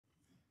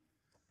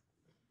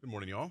Good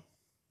morning, y'all.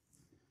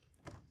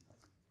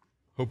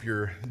 Hope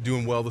you're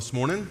doing well this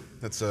morning.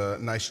 That's a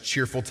nice,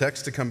 cheerful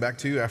text to come back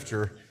to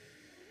after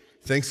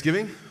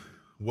Thanksgiving.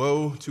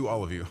 Woe to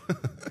all of you.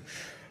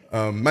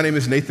 My name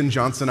is Nathan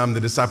Johnson. I'm the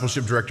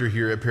discipleship director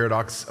here at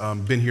Paradox.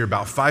 Been here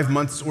about 5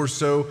 months or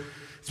so.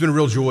 It's been a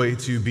real joy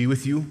to be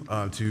with you,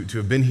 to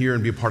have been here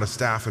and be a part of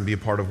staff and be a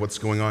part of what's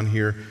going on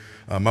here.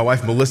 My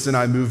wife, Melissa, and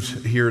I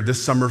moved here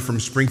this summer from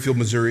Springfield,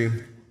 Missouri,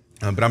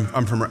 but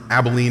I'm from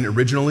Abilene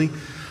originally.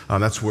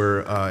 That's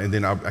where, and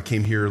then I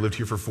came here, lived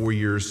here for 4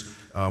 years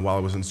while I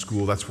was in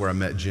school. That's where I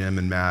met Jim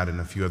and Matt and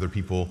a few other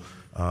people.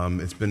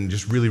 It's been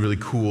just really, really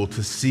cool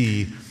to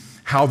see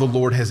how the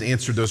Lord has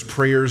answered those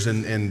prayers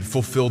and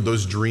fulfilled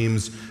those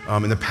dreams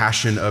and the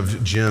passion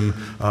of Jim.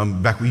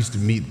 Back we used to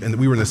meet, and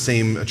we were in the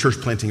same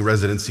church planting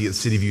residency at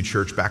City View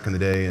Church back in the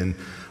day, and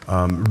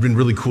it's been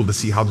really cool to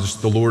see how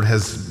just the Lord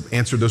has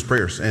answered those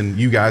prayers. And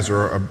you guys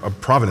are a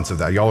providence of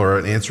that. Y'all are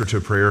an answer to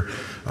a prayer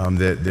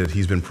that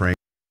he's been praying.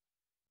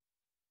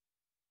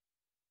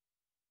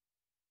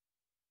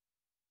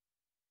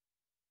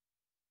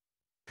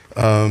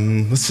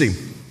 Let's see.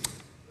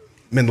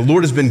 Man, the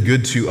Lord has been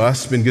good to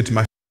us, been good to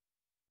my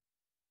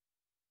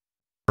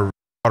daughter,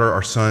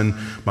 our son,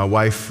 my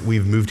wife.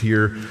 We've moved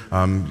here,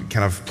 kind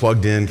of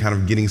plugged in, kind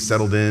of getting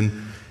settled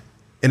in.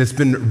 And it's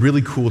been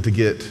really cool to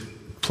get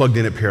plugged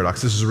in at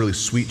Paradox. This is a really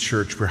sweet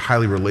church. We're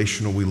highly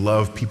relational. We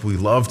love people. We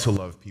love to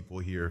love people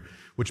here,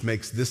 which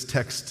makes this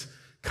text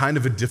kind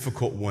of a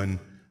difficult one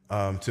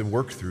to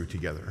work through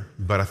together.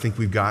 But I think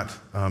we've got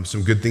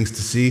some good things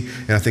to see,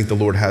 and I think the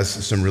Lord has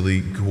some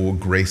really cool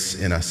grace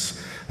in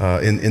us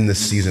in this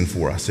season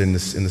for us, in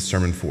this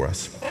sermon for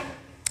us.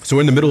 So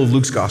we're in the middle of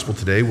Luke's gospel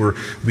today. We'll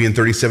be in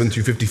 37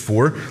 through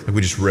 54, like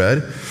we just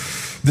read.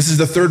 This is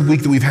the third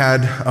week that we've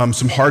had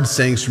some hard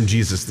sayings from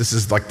Jesus. This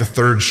is like the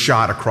third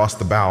shot across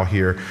the bow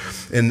here.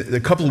 And a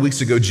couple of weeks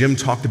ago, Jim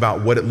talked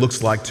about what it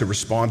looks like to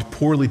respond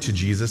poorly to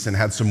Jesus and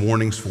had some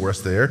warnings for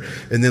us there.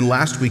 And then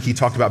last week, he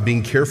talked about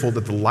being careful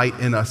that the light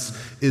in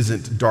us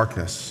isn't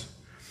darkness.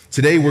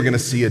 Today, we're going to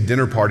see a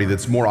dinner party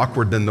that's more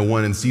awkward than the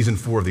one in season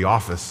 4 of The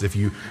Office. If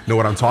you know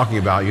what I'm talking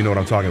about, you know what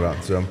I'm talking about.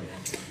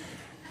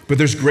 But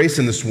there's grace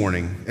in this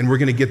morning, and we're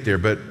going to get there.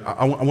 But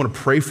I want to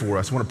pray for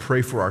us. I want to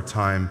pray for our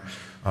time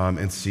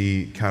and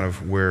see kind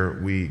of where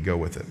we go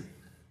with it.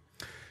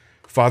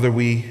 Father,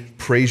 we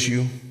praise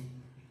you.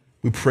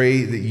 We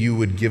pray that you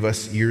would give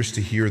us ears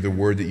to hear the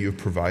word that you have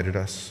provided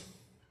us.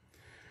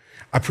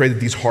 I pray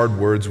that these hard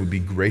words would be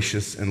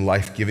gracious and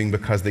life-giving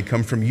because they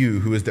come from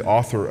you, who is the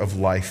author of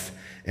life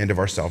and of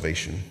our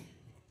salvation.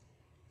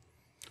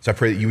 So I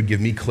pray that you would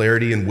give me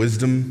clarity and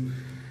wisdom,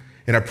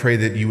 and I pray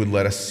that you would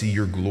let us see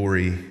your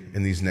glory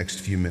in these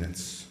next few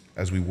minutes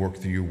as we work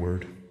through your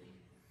word.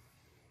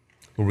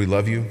 Lord, we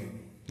love you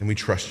and we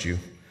trust you.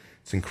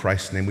 It's in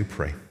Christ's name we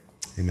pray.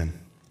 Amen.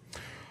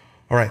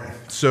 All right,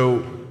 so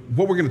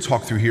what we're going to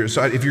talk through here,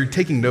 so if you're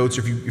taking notes,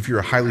 if you're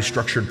a highly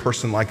structured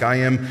person like I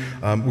am,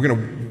 we're going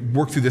to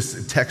work through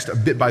this text a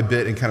bit by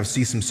bit and kind of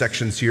see some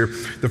sections here.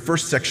 The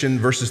first section,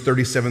 verses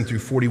 37 through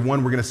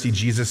 41, we're going to see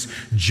Jesus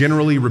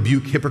generally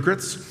rebuke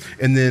hypocrites,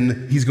 and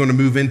then he's going to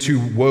move into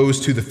woes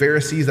to the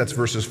Pharisees, that's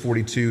verses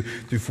 42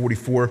 through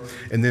 44,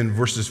 and then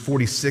verses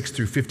 46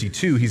 through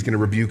 52, he's going to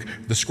rebuke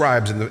the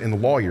scribes and the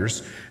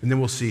lawyers, and then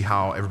we'll see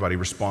how everybody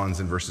responds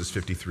in verses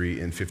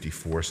 53 and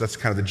 54. So that's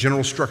kind of the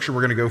general structure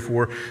we're going to go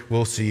for.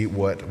 We'll see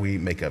what we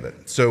make of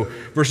it. So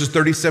verses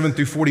 37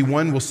 through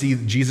 41, we'll see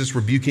Jesus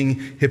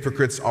rebuking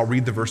hypocrites. I'll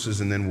read the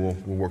verses and then we'll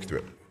work through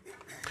it.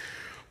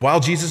 While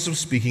Jesus was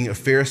speaking, a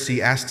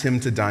Pharisee asked him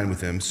to dine with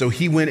him. So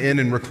he went in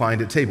and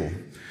reclined at table.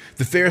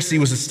 The Pharisee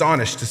was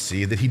astonished to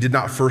see that he did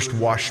not first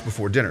wash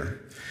before dinner.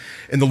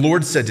 And the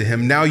Lord said to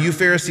him, "Now you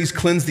Pharisees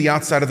cleanse the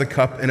outside of the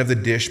cup and of the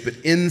dish, but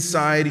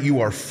inside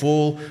you are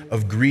full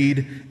of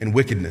greed and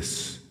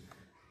wickedness.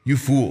 You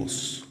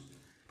fools!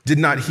 Did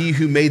not he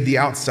who made the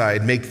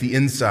outside make the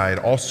inside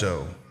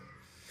also?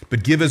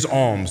 But give as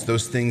alms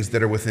those things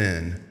that are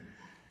within,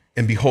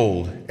 and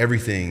behold,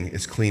 everything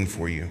is clean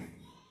for you."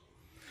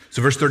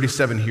 So verse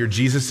 37 here,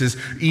 Jesus is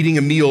eating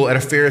a meal at a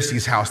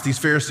Pharisee's house. These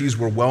Pharisees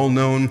were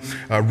well-known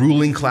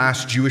ruling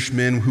class Jewish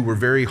men who were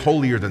very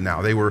holier than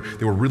thou. They were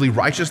really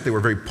righteous. They were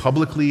very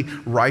publicly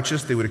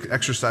righteous. They would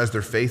exercise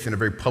their faith in a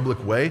very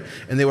public way,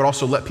 and they would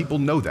also let people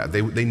know that.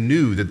 They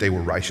knew that they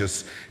were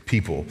righteous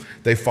people.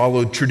 They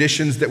followed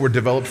traditions that were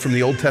developed from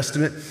the Old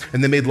Testament,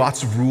 and they made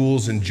lots of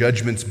rules and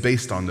judgments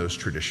based on those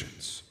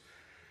traditions.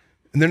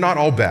 And they're not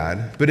all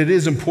bad, but it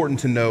is important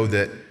to know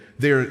that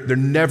they're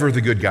never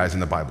the good guys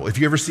in the Bible. If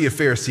you ever see a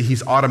Pharisee,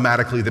 he's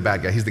automatically the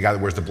bad guy. He's the guy that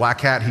wears the black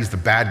hat. He's the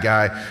bad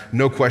guy.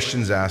 No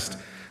questions asked.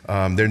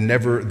 They're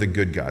never the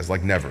good guys,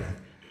 like never.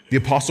 The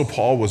Apostle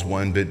Paul was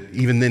one, but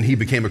even then he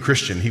became a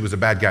Christian. He was a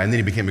bad guy, and then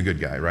he became a good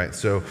guy, right?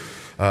 So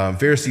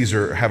Pharisees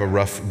have a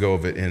rough go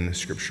of it in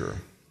Scripture.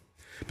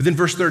 But then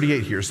verse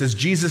 38 here says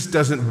Jesus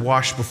doesn't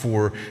wash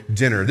before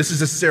dinner. This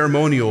is a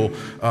ceremonial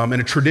and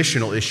a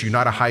traditional issue,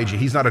 not a hygiene.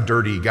 He's not a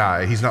dirty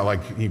guy. He's not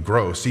like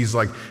gross. He's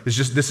like,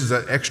 this is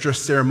an extra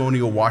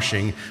ceremonial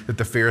washing that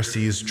the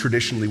Pharisees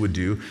traditionally would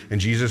do.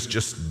 And Jesus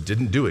just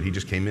didn't do it. He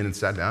just came in and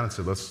sat down and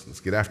said, let's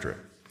get after it.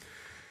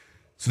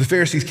 So the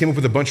Pharisees came up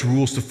with a bunch of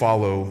rules to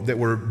follow that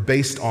were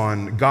based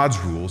on God's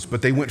rules,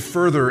 but they went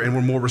further and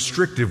were more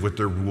restrictive with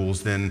their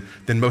rules than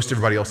most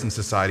everybody else in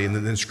society and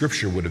than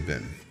Scripture would have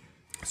been.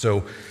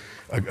 So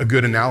a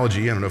good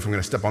analogy, I don't know if I'm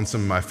going to step on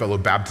some of my fellow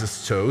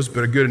Baptist toes,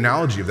 but a good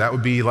analogy of that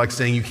would be like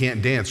saying you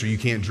can't dance or you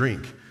can't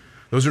drink.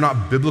 Those are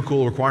not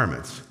biblical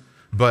requirements,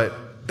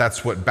 but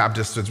that's what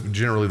Baptists,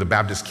 generally the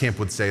Baptist camp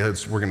would say.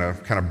 We're going to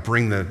kind of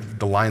bring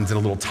the lines in a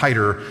little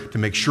tighter to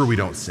make sure we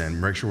don't sin,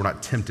 make sure we're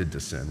not tempted to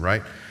sin,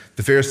 right?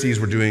 The Pharisees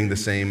were doing the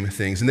same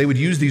things, and they would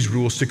use these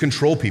rules to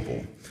control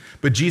people.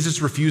 But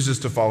Jesus refuses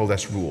to follow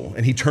this rule,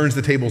 and he turns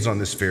the tables on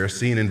this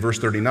Pharisee, and in verse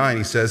 39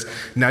 he says,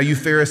 "Now you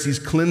Pharisees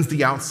cleanse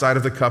the outside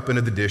of the cup and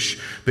of the dish,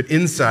 but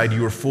inside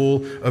you are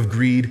full of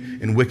greed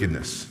and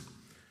wickedness."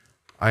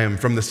 I am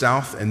from the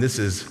South, and this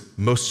is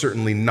most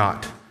certainly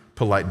not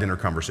polite dinner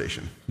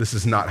conversation. This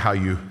is not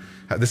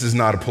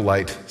a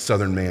polite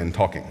Southern man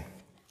talking.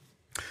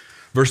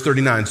 Verse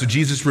 39, so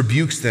Jesus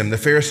rebukes them. The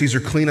Pharisees are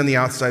clean on the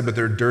outside, but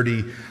they're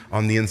dirty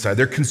on the inside.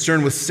 They're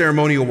concerned with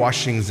ceremonial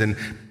washings and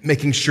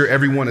making sure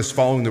everyone is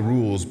following the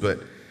rules,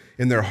 but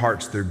in their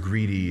hearts, they're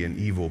greedy and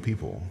evil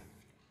people.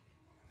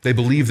 They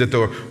believe that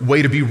the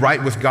way to be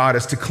right with God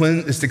is to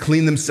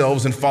clean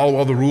themselves and follow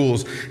all the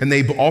rules, and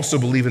they also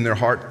believe in their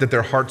heart that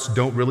their hearts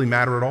don't really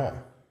matter at all.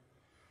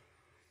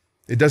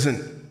 It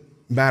doesn't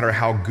matter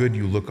how good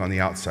you look on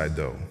the outside,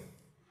 though.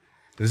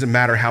 It doesn't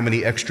matter how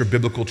many extra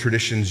biblical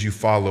traditions you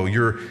follow.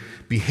 Your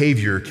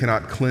behavior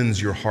cannot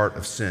cleanse your heart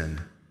of sin.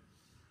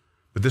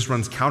 But this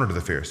runs counter to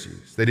the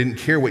Pharisees. They didn't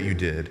care what you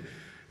did.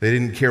 They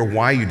didn't care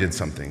why you did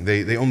something.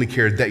 They only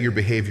cared that your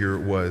behavior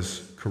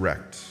was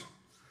correct.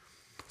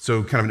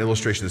 So kind of an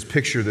illustration of this,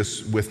 picture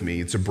this with me.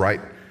 It's a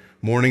bright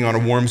morning on a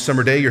warm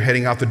summer day. You're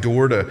heading out the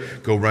door to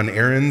go run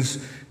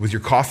errands with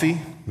your coffee.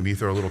 Maybe you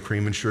throw a little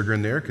cream and sugar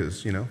in there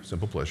because,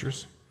 simple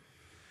pleasures.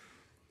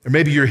 Or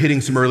maybe you're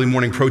hitting some early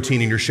morning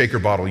protein in your shaker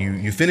bottle.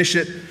 You finish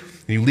it,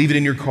 and you leave it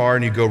in your car,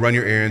 and you go run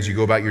your errands, you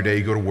go about your day,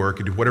 you go to work,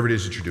 you do whatever it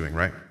is that you're doing,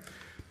 right?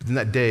 But then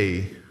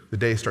the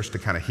day starts to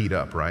kind of heat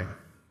up, right?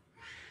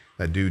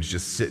 That dude's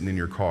just sitting in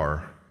your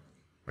car,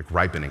 like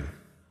ripening.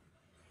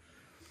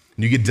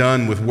 And you get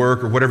done with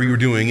work or whatever you were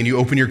doing, and you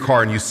open your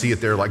car, and you see it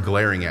there like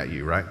glaring at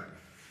you, right?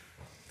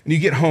 And you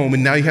get home,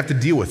 and now you have to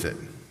deal with it.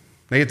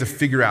 Now you have to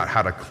figure out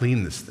how to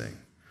clean this thing.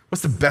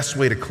 What's the best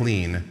way to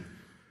clean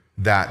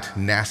that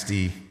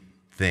nasty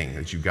thing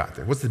that you got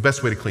there? What's the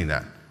best way to clean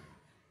that?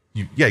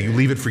 You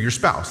leave it for your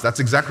spouse. That's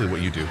exactly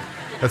what you do.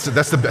 That's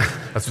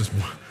it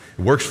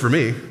works for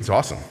me. It's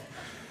awesome.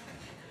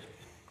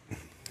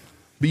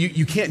 But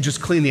you can't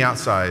just clean the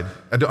outside.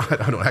 I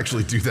don't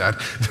actually do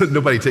that.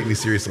 Nobody take me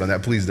seriously on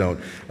that. Please don't.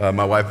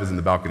 My wife is in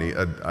the balcony.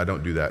 I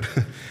don't do that.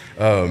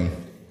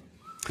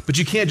 But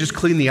you can't just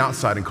clean the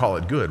outside and call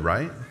it good,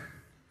 right?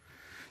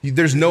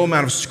 There's no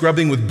amount of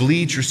scrubbing with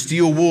bleach or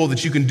steel wool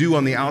that you can do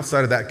on the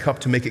outside of that cup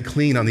to make it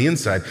clean on the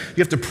inside. You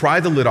have to pry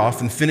the lid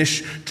off and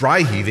finish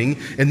dry heaving,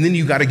 and then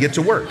you got to get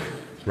to work,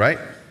 right?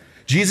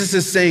 Jesus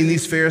is saying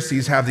these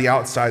Pharisees have the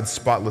outside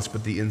spotless,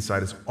 but the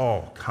inside is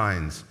all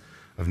kinds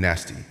of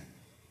nasty.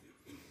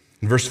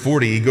 In verse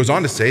 40, he goes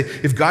on to say,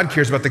 if God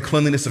cares about the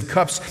cleanliness of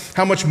cups,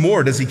 how much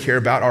more does he care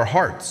about our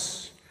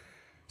hearts?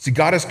 See,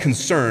 God is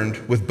concerned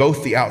with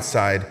both the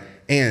outside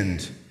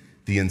and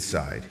the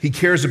inside. He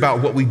cares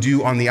about what we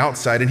do on the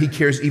outside, and he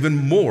cares even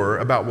more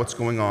about what's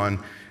going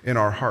on in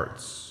our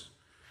hearts.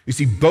 You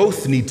see,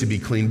 both need to be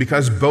clean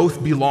because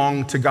both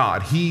belong to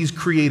God. He's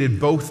created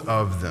both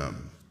of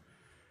them.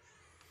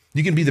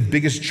 You can be the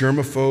biggest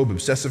germaphobe,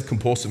 obsessive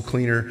compulsive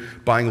cleaner,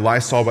 buying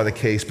Lysol by the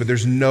case, but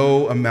there's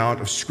no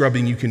amount of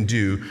scrubbing you can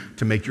do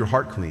to make your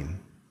heart clean.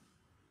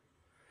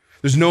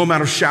 There's no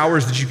amount of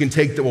showers that you can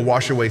take that will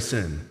wash away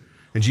sin.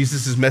 And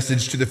Jesus'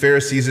 message to the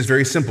Pharisees is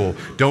very simple.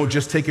 Don't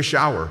just take a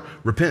shower,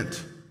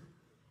 repent.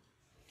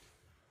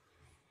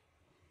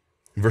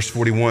 In verse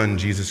 41,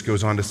 Jesus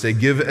goes on to say,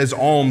 give as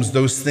alms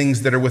those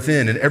things that are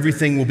within, and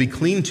everything will be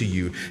clean to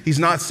you. He's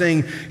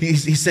saying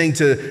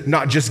to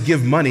not just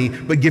give money,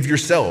 but give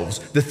yourselves,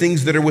 the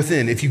things that are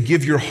within. If you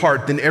give your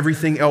heart, then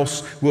everything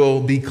else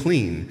will be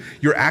clean.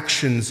 Your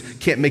actions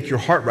can't make your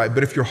heart right,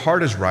 but if your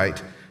heart is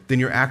right, then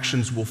your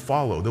actions will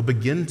follow. They'll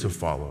begin to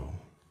follow.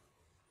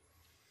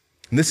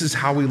 And this is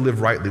how we live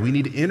rightly. We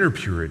need inner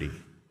purity,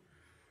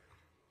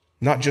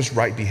 not just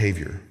right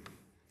behavior.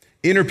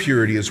 Inner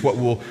purity is what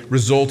will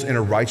result in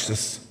a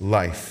righteous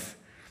life.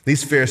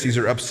 These Pharisees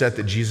are upset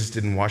that Jesus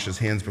didn't wash his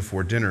hands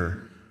before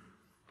dinner,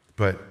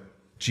 but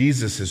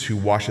Jesus is who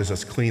washes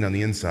us clean on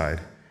the inside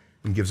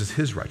and gives us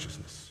his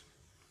righteousness.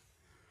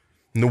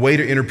 And the way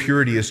to inner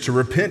purity is to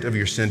repent of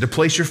your sin, to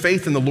place your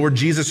faith in the Lord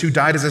Jesus, who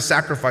died as a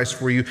sacrifice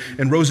for you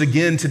and rose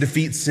again to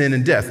defeat sin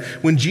and death.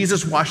 When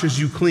Jesus washes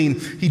you clean,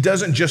 he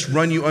doesn't just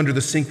run you under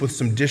the sink with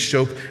some dish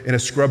soap and a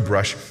scrub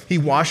brush. He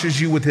washes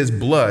you with his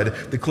blood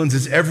that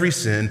cleanses every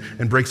sin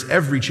and breaks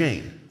every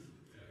chain.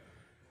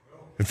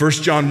 And 1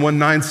 John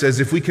 1:9 says,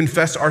 if we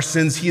confess our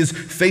sins, he is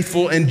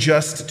faithful and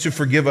just to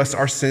forgive us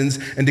our sins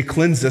and to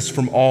cleanse us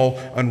from all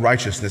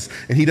unrighteousness.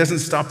 And he doesn't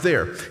stop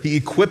there. He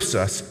equips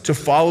us to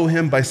follow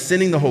him by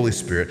sending the Holy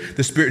Spirit,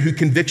 the Spirit who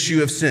convicts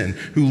you of sin,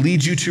 who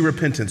leads you to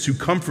repentance, who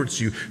comforts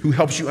you, who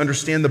helps you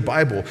understand the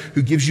Bible,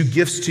 who gives you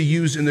gifts to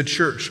use in the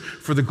church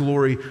for the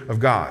glory of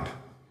God.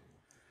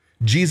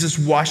 Jesus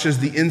washes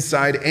the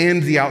inside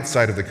and the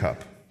outside of the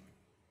cup.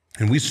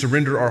 And we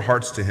surrender our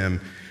hearts to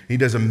him. He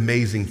does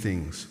amazing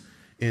things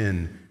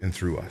in and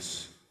through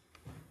us.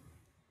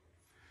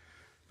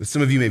 But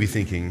some of you may be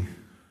thinking,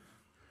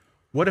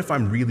 what if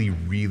I'm really,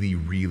 really,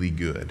 really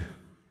good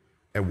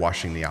at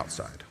washing the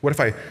outside? What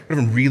if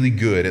I'm really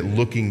good at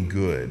looking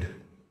good?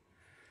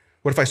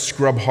 What if I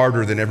scrub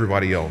harder than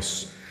everybody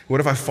else?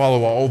 What if I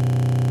follow all?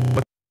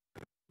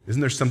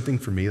 Isn't there something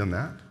for me on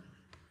that?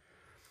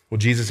 Well,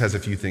 Jesus has a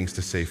few things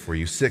to say for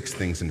you, 6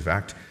 things, in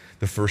fact.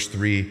 The first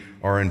 3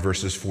 are in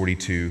verses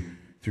 42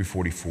 through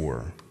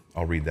 44.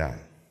 I'll read that.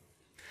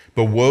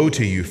 But woe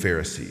to you,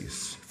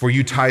 Pharisees, for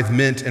you tithe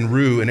mint and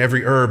rue and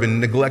every herb and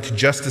neglect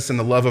justice and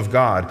the love of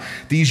God.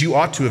 These you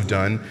ought to have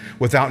done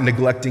without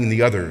neglecting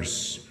the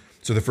others.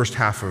 So the first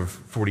half of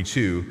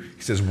 42,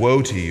 he says,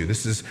 woe to you.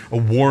 This is a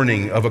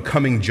warning of a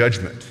coming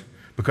judgment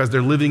because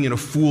they're living in a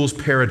fool's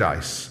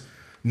paradise,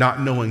 not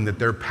knowing that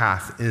their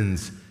path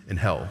ends in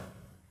hell.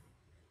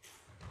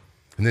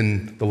 And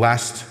then the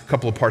last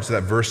couple of parts of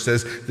that verse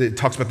says that it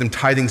talks about them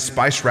tithing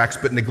spice racks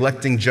but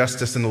neglecting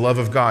justice and the love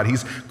of God.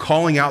 He's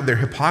calling out their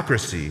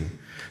hypocrisy.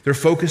 They're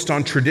focused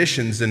on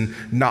traditions and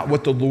not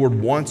what the Lord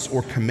wants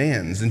or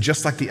commands. And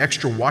just like the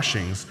extra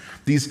washings,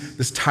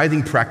 these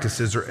tithing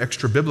practices are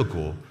extra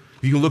biblical.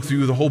 You can look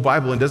through the whole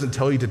Bible and it doesn't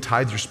tell you to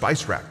tithe your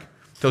spice rack.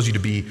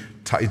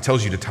 It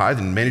tells you to tithe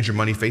and manage your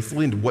money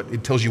faithfully, and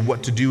it tells you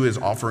what to do as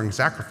offering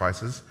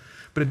sacrifices,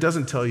 but it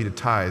doesn't tell you to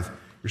tithe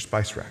your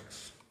spice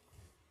racks.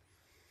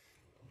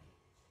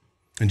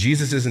 And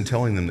Jesus isn't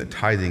telling them that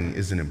tithing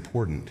isn't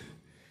important,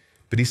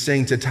 but he's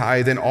saying to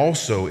tithe and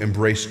also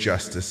embrace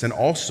justice and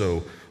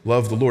also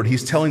love the Lord.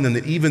 He's telling them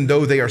that even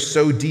though they are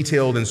so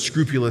detailed and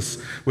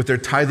scrupulous with their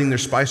tithing their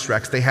spice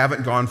racks, they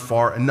haven't gone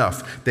far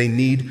enough. They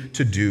need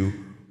to do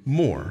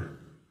more.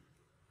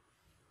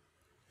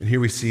 And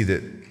here we see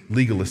that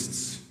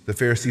legalists, the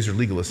Pharisees are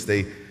legalists.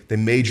 They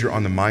major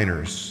on the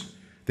minors.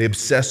 They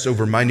obsess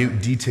over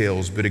minute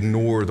details but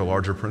ignore the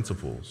larger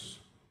principles.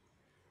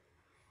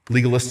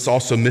 Legalists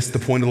also miss the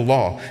point of the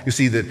law. You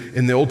see that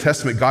in the Old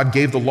Testament, God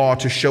gave the law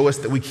to show us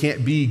that we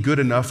can't be good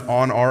enough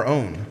on our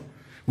own.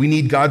 We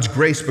need God's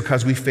grace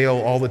because we fail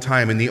all the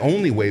time. And the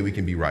only way we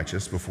can be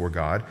righteous before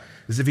God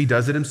is if he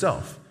does it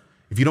himself.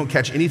 If you don't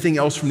catch anything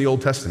else from the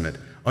Old Testament,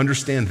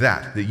 understand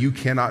that you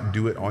cannot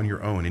do it on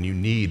your own and you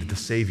need the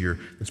Savior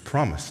that's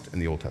promised in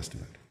the Old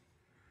Testament.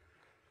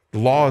 The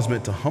law is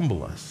meant to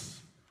humble us,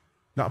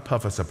 not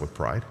puff us up with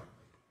pride.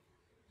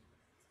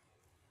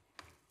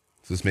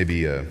 So this may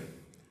be a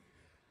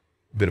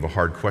bit of a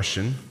hard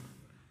question,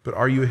 but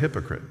are you a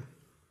hypocrite?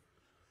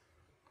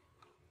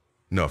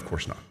 No, of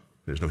course not.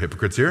 There's no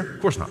hypocrites here?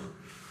 Of course not.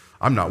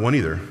 I'm not one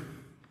either.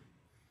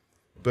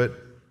 But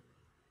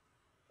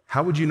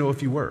how would you know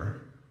if you were?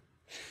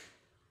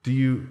 Do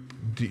you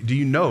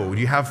know?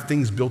 Do you have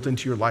things built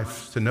into your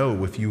life to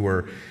know if you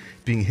are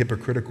being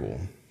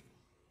hypocritical?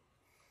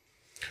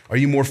 Are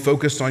you more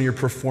focused on your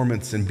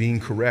performance and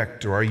being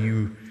correct, or are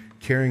you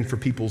caring for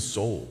people's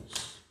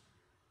souls?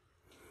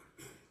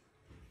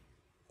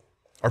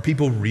 Are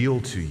people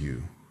real to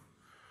you?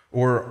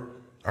 Or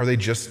are they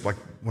just, like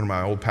one of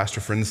my old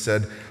pastor friends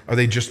said, are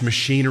they just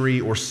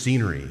machinery or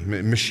scenery?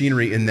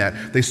 Machinery in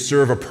that they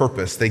serve a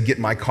purpose. They get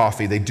my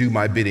coffee. They do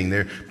my bidding.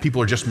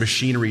 People are just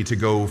machinery to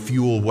go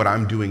fuel what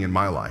I'm doing in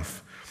my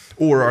life.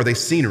 Or are they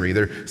scenery?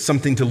 They're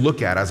something to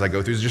look at as I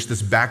go through. It's just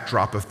this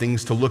backdrop of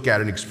things to look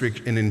at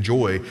and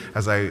enjoy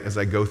as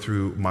I go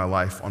through my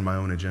life on my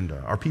own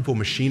agenda. Are people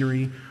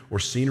machinery or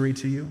scenery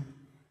to you?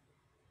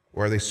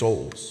 Or are they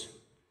souls?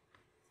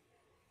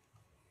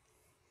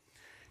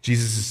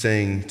 Jesus is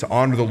saying to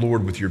honor the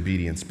Lord with your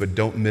obedience, but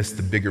don't miss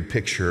the bigger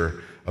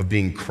picture of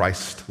being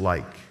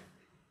Christ-like.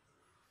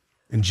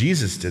 And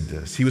Jesus did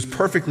this. He was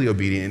perfectly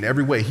obedient in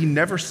every way. He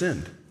never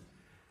sinned.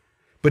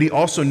 But he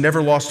also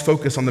never lost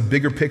focus on the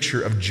bigger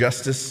picture of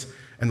justice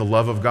and the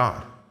love of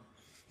God.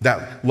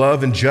 That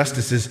love and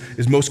justice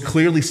is most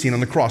clearly seen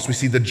on the cross. We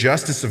see the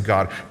justice of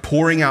God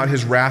pouring out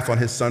his wrath on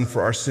his son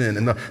for our sin,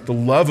 and the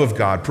love of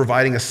God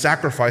providing a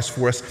sacrifice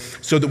for us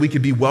so that we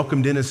could be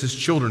welcomed in as his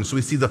children. So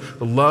we see the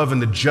love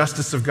and the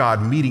justice of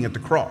God meeting at the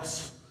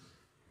cross.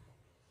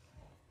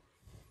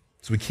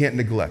 So we can't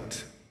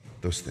neglect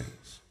those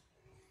things.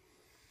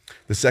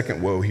 The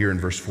second woe here in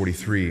verse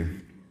 43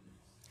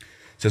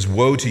 says,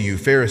 woe to you,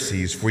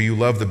 Pharisees, for you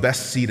love the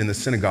best seat in the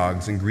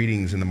synagogues and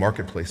greetings in the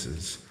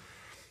marketplaces.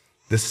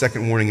 This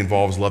second warning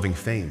involves loving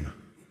fame.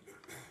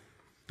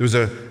 There was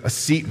a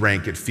seat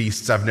rank at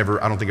feasts. I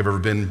don't think I've ever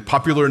been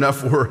popular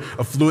enough or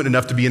affluent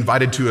enough to be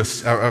invited to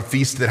a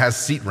feast that has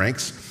seat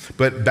ranks.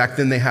 But back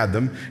then they had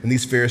them, and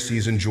these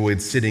Pharisees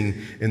enjoyed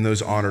sitting in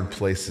those honored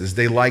places.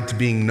 They liked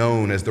being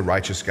known as the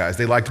righteous guys.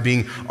 They liked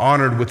being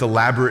honored with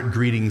elaborate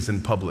greetings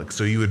in public.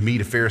 So you would meet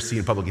a Pharisee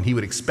in public, and he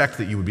would expect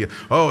that you would be,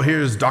 oh,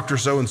 here's Dr.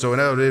 So-and-so,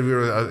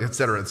 et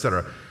cetera, et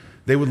cetera.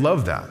 They would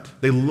love that.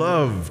 They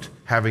loved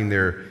having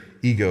their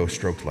ego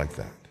stroked like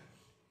that.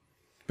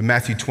 But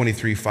Matthew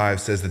 23:5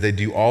 says that they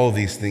do all of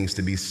these things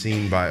to be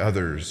seen by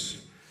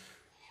others.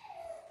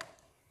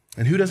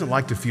 And who doesn't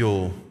like to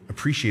feel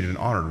appreciated and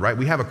honored, right?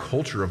 We have a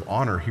culture of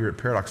honor here at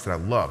Paradox that I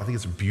love. I think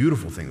it's a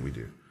beautiful thing that we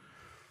do.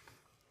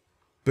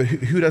 But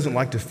who doesn't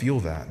like to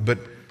feel that? But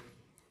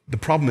the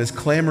problem is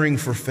clamoring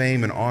for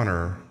fame and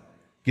honor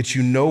gets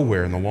you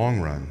nowhere in the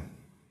long run.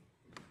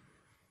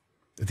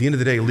 At the end of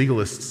the day,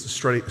 legalists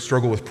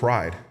struggle with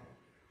pride.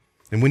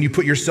 And when you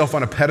put yourself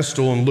on a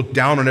pedestal and look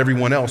down on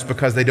everyone else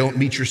because they don't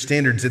meet your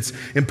standards, it's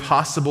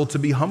impossible to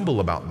be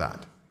humble about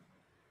that.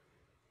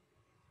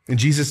 And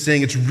Jesus is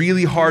saying it's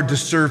really hard to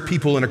serve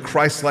people in a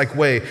Christ-like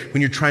way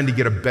when you're trying to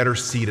get a better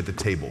seat at the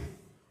table.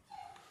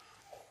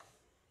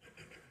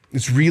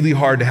 It's really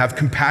hard to have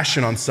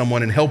compassion on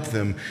someone and help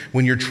them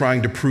when you're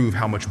trying to prove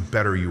how much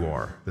better you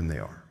are than they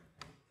are.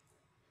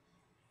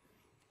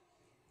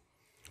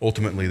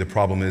 Ultimately, the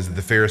problem is that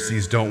the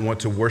Pharisees don't want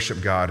to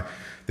worship God,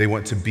 they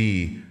want to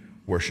be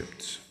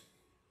worshipped.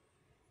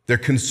 They're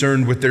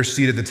concerned with their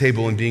seat at the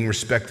table and being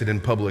respected in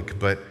public,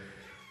 but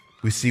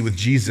we see with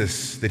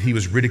Jesus that he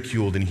was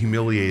ridiculed and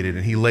humiliated,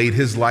 and he laid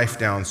his life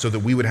down so that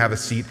we would have a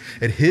seat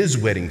at his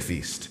wedding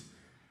feast.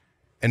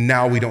 And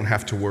now we don't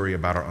have to worry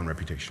about our own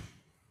reputation.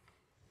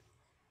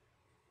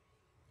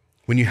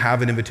 When you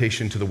have an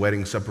invitation to the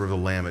wedding supper of the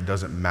Lamb, it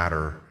doesn't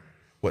matter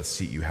what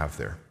seat you have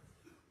there.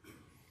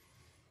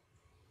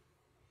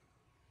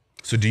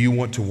 So do you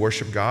want to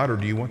worship God or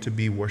do you want to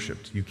be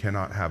worshiped? You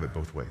cannot have it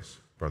both ways,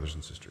 brothers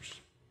and sisters.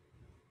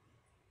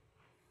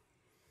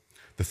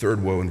 The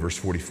third woe in verse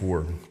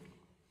 44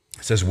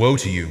 says, "Woe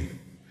to you,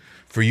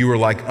 for you are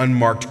like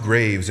unmarked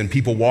graves, and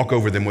people walk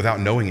over them without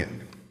knowing it."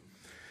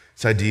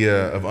 This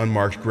idea of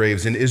unmarked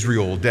graves. In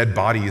Israel, dead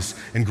bodies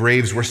and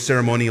graves were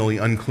ceremonially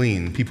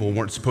unclean. People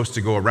weren't supposed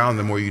to go around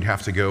them, or you'd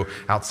have to go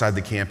outside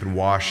the camp and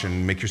wash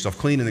and make yourself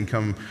clean and then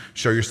come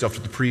show yourself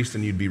to the priest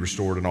and you'd be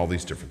restored and all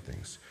these different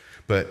things.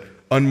 But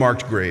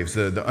unmarked graves,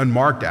 the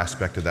unmarked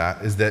aspect of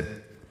that is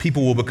that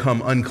people will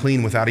become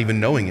unclean without even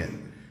knowing it.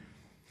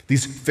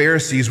 These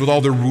Pharisees, with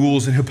all their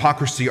rules and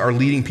hypocrisy, are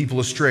leading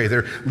people astray.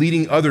 They're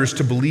leading others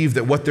to believe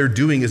that what they're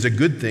doing is a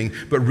good thing,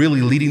 but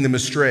really leading them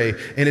astray.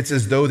 And it's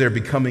as though they're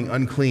becoming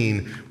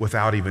unclean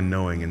without even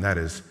knowing. And that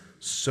is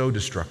so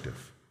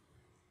destructive.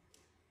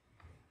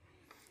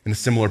 In a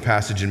similar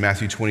passage in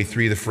Matthew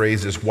 23, the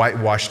phrase is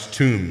whitewashed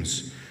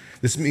tombs.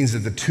 This means that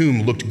the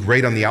tomb looked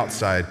great on the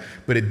outside,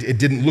 but it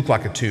didn't look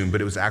like a tomb,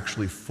 but it was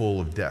actually full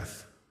of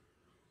death.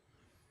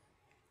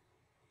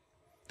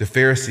 The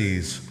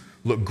Pharisees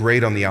look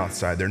great on the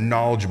outside. They're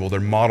knowledgeable,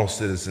 they're model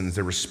citizens,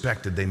 they're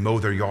respected, they mow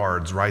their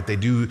yards, right? They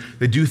do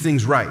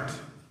things right.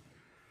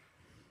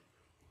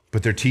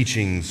 But their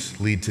teachings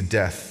lead to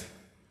death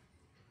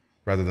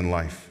rather than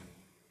life.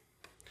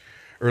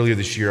 Earlier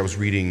this year, I was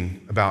reading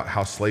about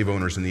how slave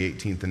owners in the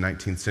 18th and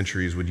 19th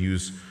centuries would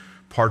use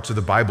parts of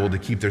the Bible to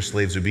keep their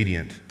slaves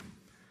obedient.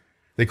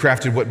 They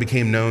crafted what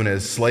became known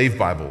as slave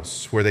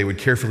Bibles, where they would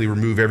carefully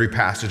remove every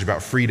passage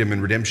about freedom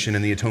and redemption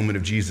and the atonement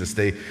of Jesus.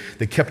 They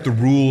kept the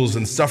rules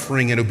and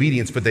suffering and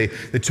obedience, but they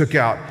took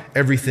out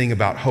everything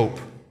about hope.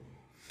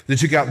 They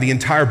took out the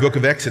entire book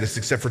of Exodus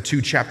except for 2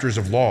 chapters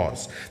of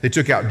laws. They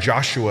took out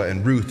Joshua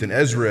and Ruth and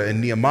Ezra and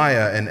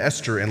Nehemiah and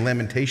Esther and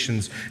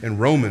Lamentations and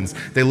Romans.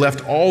 They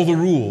left all the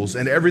rules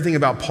and everything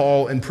about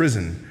Paul in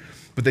prison,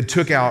 but they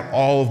took out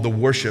all of the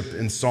worship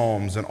in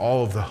Psalms and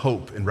all of the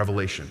hope in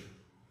Revelation.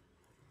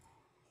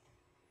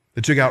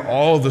 They took out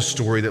all of the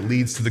story that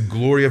leads to the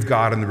glory of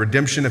God and the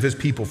redemption of his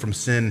people from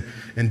sin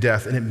and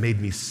death, and it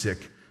made me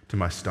sick to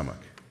my stomach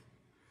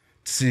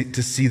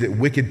to see that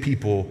wicked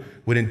people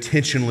would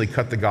intentionally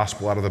cut the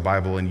gospel out of the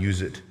Bible and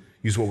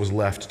use what was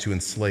left to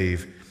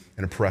enslave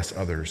and oppress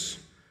others.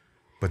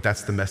 But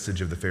that's the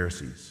message of the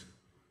Pharisees.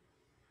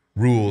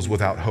 Rules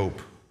without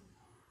hope.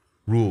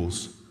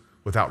 Rules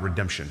without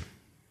redemption.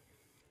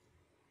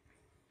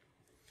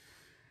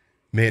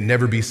 May it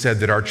never be said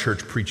that our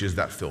church preaches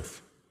that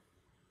filth.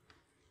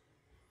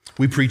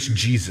 We preach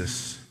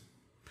Jesus.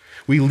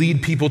 We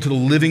lead people to the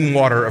living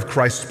water of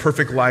Christ's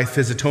perfect life,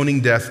 his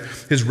atoning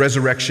death, his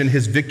resurrection,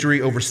 his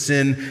victory over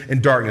sin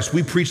and darkness.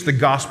 We preach the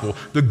gospel,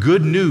 the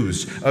good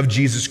news of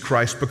Jesus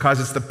Christ, because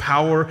it's the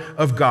power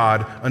of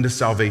God unto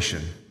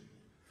salvation.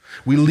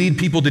 We lead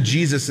people to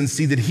Jesus and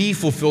see that he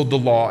fulfilled the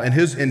law, and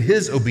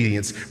his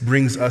obedience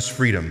brings us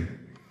freedom.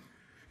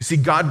 You see,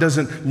 God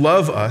doesn't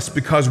love us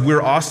because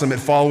we're awesome at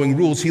following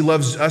rules. He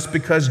loves us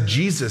because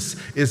Jesus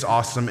is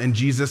awesome, and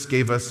Jesus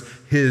gave us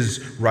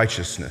his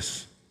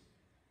righteousness.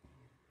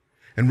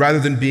 And rather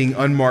than being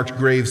unmarked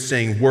graves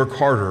saying, work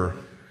harder,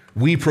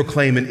 We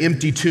proclaim an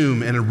empty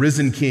tomb and a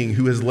risen King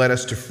who has led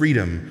us to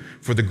freedom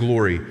for the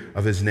glory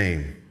of his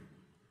name.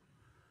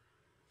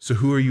 So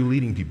who are you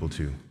leading people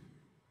to?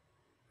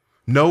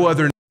 No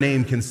other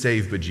name can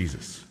save but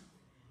Jesus.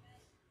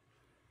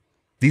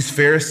 These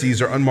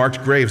Pharisees are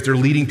unmarked graves. They're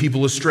leading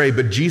people astray,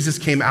 but Jesus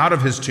came out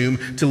of his tomb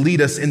to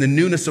lead us in the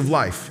newness of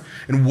life.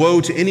 And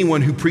woe to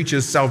anyone who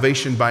preaches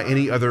salvation by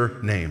any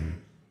other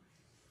name.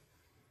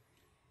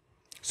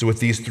 So with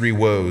these three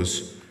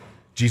woes,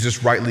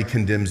 Jesus rightly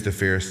condemns the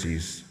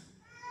Pharisees.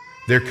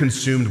 They're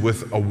consumed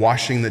with a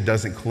washing that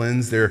doesn't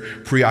cleanse. They're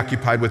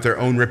preoccupied with their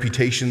own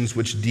reputations,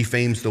 which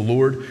defames the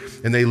Lord,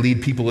 and they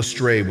lead people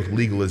astray with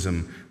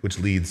legalism, which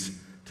leads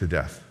to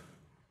death.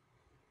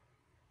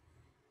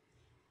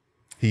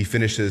 He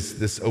finishes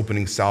this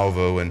opening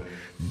salvo, and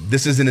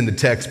this isn't in the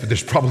text, but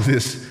there's probably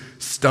this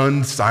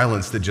stunned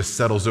silence that just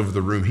settles over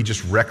the room. He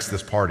just wrecks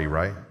this party,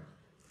 right?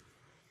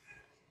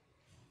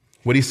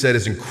 What he said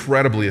is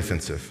incredibly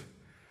offensive,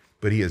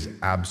 but he is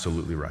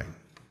absolutely right.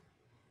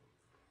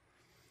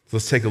 So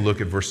let's take a look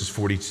at verses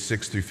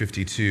 46 through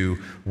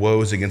 52,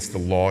 woes against the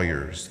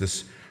lawyers.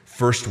 This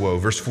first woe,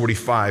 verse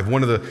 45,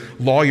 one of the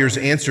lawyers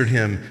answered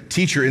him,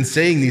 "Teacher, in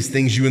saying these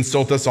things, you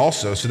insult us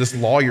also." So this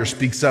lawyer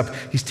speaks up.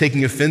 He's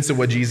taking offense at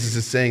what Jesus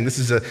is saying. This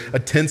is a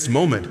tense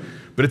moment,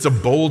 but it's a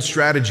bold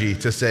strategy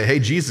to say, "Hey,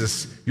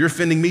 Jesus, you're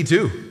offending me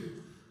too."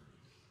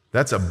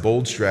 That's a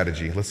bold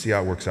strategy. Let's see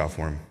how it works out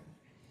for him.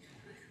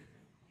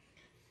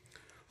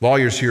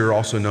 Lawyers here are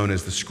also known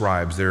as the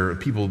scribes.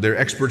 They're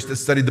experts that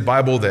studied the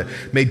Bible, that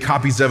made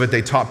copies of it.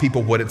 They taught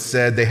people what it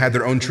said. They had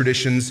their own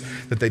traditions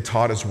that they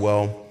taught as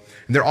well.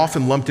 And they're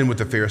often lumped in with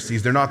the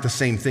Pharisees. They're not the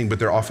same thing, but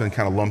they're often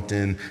kind of lumped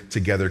in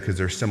together because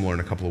they're similar in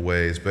a couple of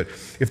ways. But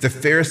if the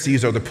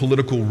Pharisees are the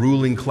political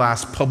ruling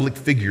class public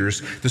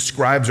figures, the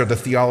scribes are the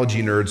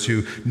theology nerds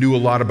who knew a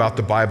lot about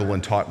the Bible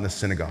and taught in the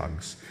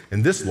synagogues.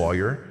 And this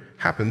lawyer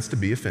happens to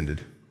be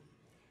offended.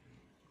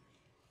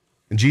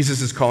 And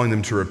Jesus is calling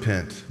them to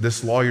repent.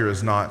 This lawyer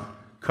is not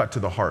cut to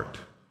the heart.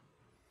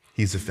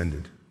 He's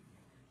offended.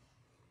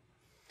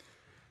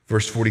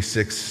 Verse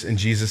 46, and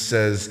Jesus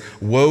says,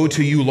 "Woe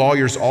to you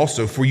lawyers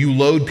also, for you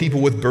load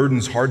people with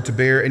burdens hard to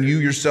bear, and you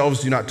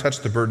yourselves do not touch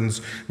the burdens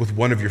with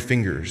one of your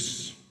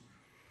fingers."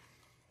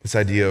 This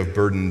idea of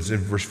burdens, in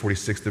verse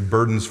 46, the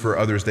burdens for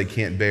others they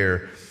can't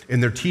bear. In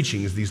their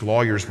teachings, these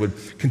lawyers would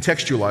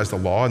contextualize the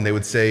law, and they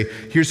would say,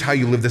 here's how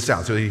you live this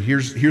out. So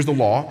here's the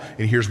law,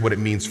 and here's what it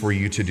means for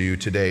you to do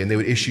today. And they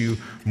would issue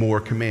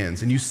more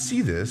commands. And you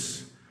see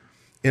this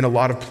in a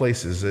lot of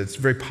places. It's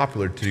very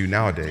popular to do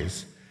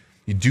nowadays.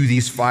 You do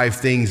these 5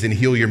 things and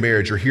heal your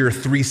marriage, or here are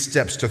 3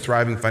 steps to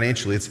thriving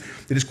financially.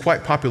 It is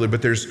quite popular,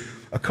 but there's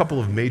a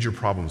couple of major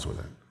problems with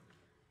it.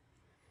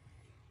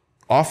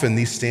 Often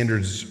these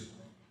standards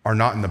are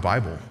not in the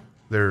Bible.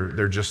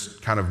 They're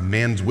just kind of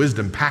man's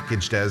wisdom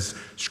packaged as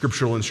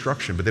scriptural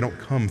instruction, but they don't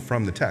come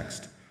from the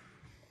text.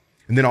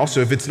 And then also,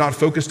 if it's not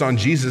focused on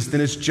Jesus,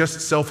 then it's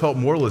just self-help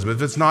moralism.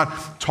 If it's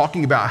not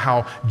talking about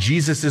how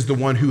Jesus is the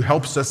one who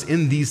helps us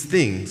in these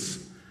things,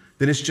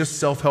 then it's just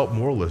self-help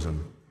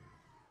moralism,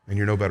 and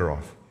you're no better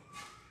off.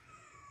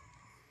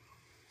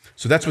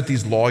 So that's what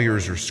these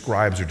lawyers or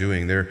scribes are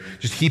doing. They're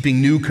just heaping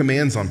new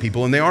commands on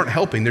people, and they aren't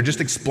helping. They're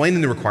just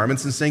explaining the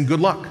requirements and saying, good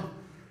luck.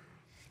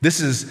 This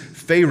is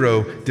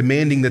Pharaoh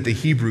demanding that the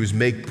Hebrews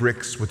make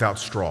bricks without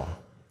straw.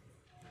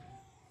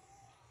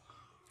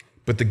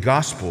 But the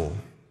gospel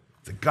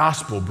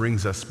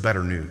brings us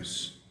better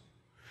news.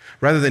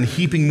 Rather than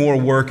heaping more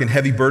work and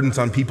heavy burdens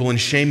on people and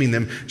shaming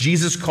them,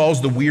 Jesus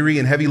calls the weary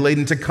and heavy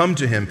laden to come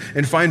to him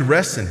and find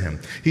rest in him.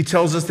 He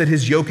tells us that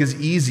his yoke is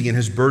easy and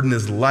his burden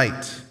is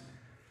light.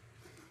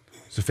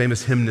 There's a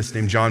famous hymnist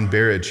named John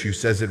Barrage who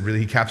says it really,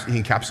 he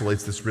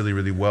encapsulates this really,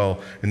 really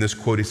well. In this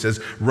quote, he says,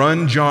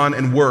 "Run, John,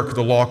 and work,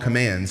 the law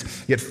commands,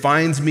 yet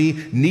finds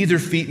me neither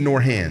feet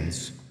nor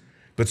hands.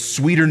 But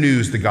sweeter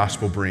news the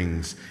gospel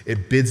brings.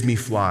 It bids me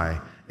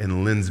fly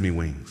and lends me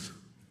wings."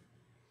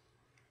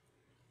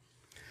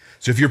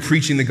 So if you're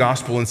preaching the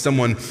gospel and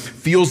someone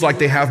feels like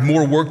they have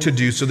more work to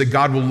do so that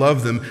God will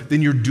love them,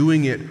 then you're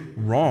doing it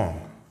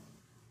wrong.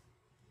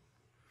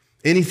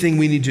 Anything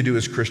we need to do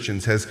as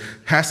Christians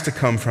has to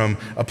come from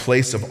a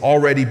place of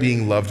already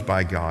being loved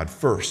by God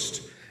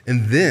first,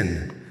 and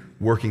then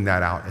working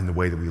that out in the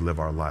way that we live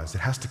our lives. It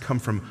has to come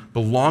from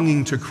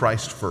belonging to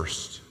Christ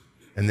first,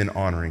 and then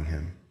honoring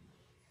him.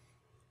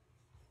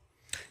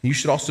 You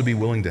should also be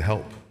willing to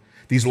help.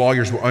 These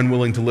lawyers were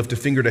unwilling to lift a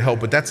finger to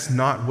help, but that's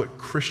not what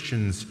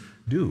Christians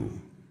do.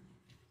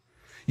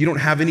 You don't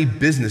have any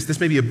business. This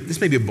may be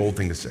a bold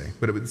thing to say,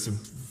 but it's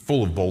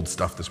full of bold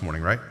stuff this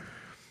morning, right?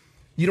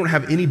 You don't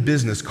have any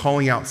business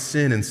calling out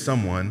sin in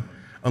someone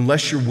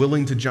unless you're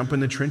willing to jump in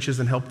the trenches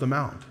and help them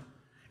out.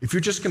 If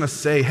you're just going to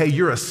say, hey,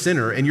 you're a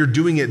sinner and you're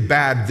doing it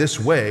bad this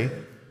way,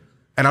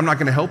 and I'm not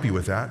going to help you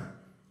with that,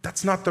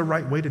 that's not the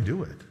right way to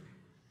do it.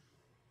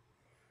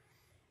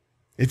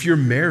 If you're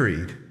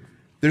married,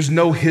 there's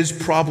no his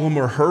problem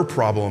or her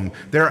problem.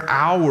 They're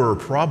our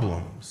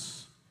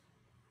problems.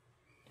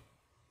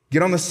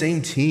 Get on the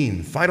same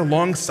team. Fight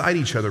alongside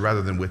each other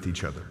rather than with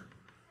each other.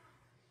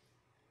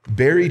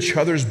 Bear each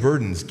other's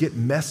burdens. Get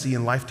messy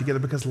in life together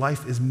because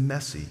life is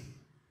messy.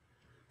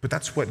 But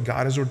that's what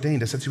God has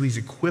ordained us. That's what he's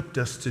equipped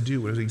us to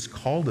do, what he's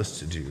called us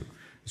to do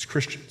as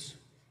Christians.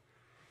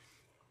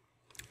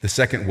 The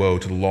second woe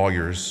to the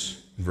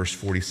lawyers in verse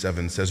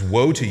 47 says,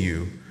 "Woe to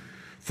you,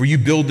 for you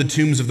build the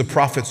tombs of the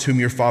prophets whom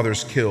your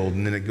fathers killed."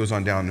 And then it goes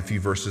on down in a few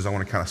verses. I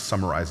want to kind of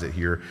summarize it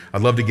here.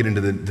 I'd love to get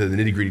into the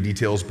nitty-gritty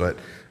details, but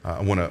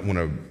I want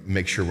to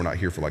make sure we're not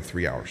here for like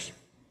 3 hours.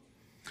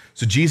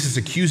 So Jesus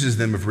accuses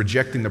them of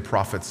rejecting the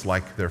prophets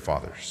like their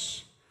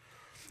fathers.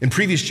 In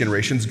previous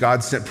generations,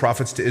 God sent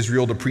prophets to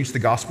Israel to preach the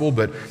gospel,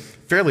 but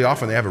fairly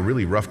often they have a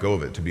really rough go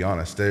of it, to be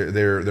honest.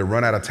 They're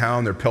run out of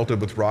town, they're pelted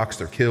with rocks,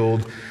 they're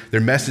killed.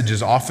 Their message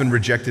is often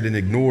rejected and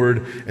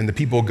ignored, and the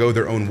people go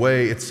their own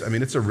way. It's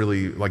a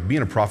really, like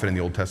being a prophet in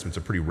the Old Testament's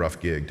a pretty rough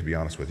gig, to be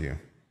honest with you.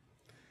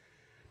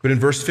 But in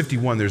verse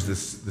 51, there's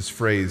this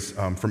phrase,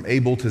 from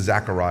Abel to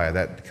Zechariah,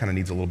 that kind of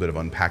needs a little bit of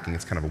unpacking.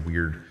 It's kind of a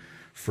weird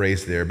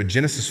phrase there. But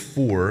Genesis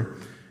 4,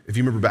 if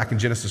you remember back in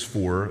Genesis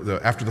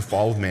 4, after the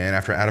fall of man,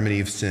 after Adam and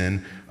Eve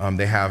sin,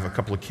 they have a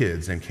couple of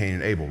kids named Cain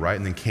and Abel, right?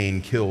 And then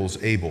Cain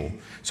kills Abel.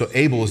 So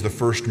Abel is the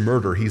first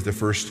murderer. He's the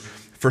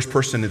first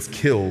person that's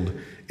killed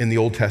in the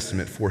Old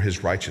Testament for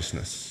his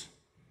righteousness.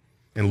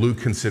 And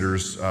Luke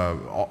considers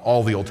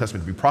all the Old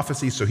Testament to be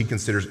prophecy, so he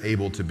considers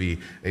Abel to be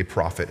a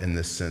prophet in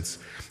this sense.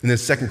 And then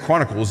 2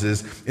 Chronicles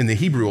is, in the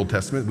Hebrew Old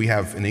Testament, we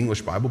have an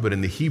English Bible, but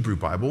in the Hebrew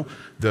Bible,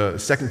 the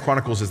 2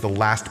 Chronicles is the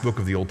last book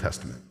of the Old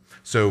Testament.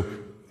 So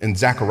in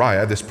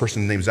Zechariah, this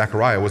person named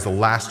Zechariah was the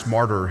last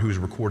martyr who was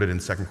recorded in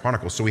 2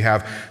 Chronicles. So we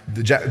have,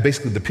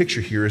 basically the picture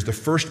here is the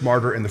first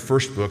martyr in the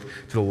first book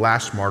to the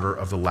last martyr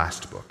of the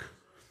last book,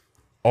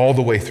 all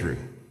the way through.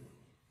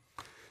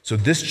 So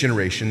this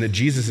generation that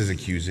Jesus is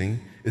accusing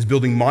is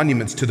building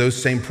monuments to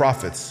those same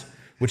prophets,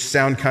 which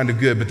sound kind of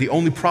good, but the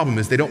only problem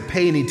is they don't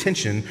pay any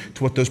attention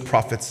to what those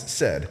prophets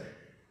said.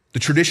 The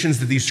traditions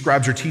that these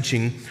scribes are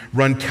teaching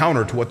run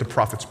counter to what the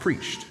prophets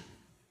preached.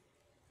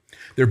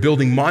 They're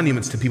building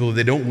monuments to people that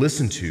they don't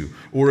listen to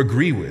or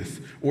agree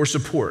with or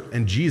support,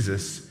 and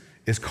Jesus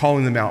is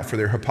calling them out for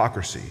their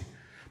hypocrisy,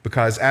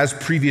 because as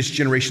previous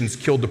generations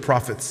killed the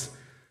prophets,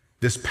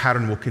 this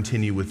pattern will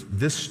continue with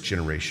this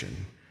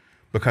generation.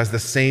 Because the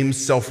same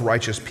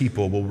self-righteous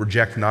people will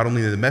reject not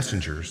only the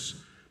messengers,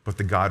 but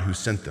the God who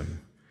sent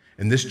them.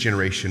 And this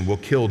generation will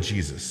kill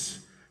Jesus,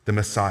 the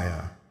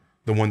Messiah,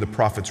 the one the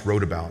prophets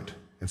wrote about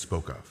and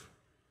spoke of.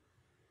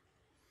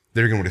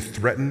 They're going to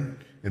threaten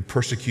and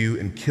persecute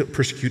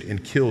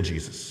and kill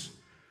Jesus.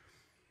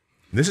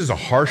 And this is a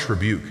harsh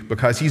rebuke,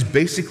 because he's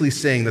basically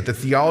saying that the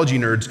theology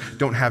nerds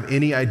don't have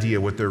any idea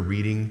what they're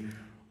reading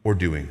or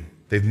doing.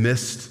 They've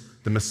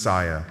missed the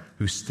Messiah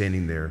who's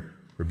standing there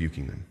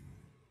rebuking them.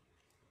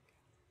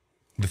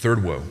 The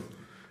third woe,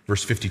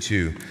 verse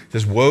 52,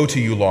 says, "Woe to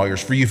you,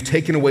 lawyers, for you've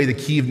taken away the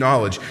key of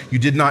knowledge. You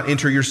did not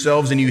enter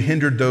yourselves, and you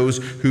hindered those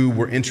who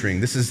were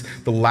entering." This is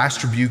the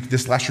last rebuke.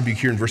 This last rebuke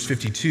here in verse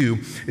 52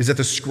 is that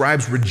the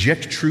scribes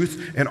reject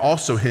truth and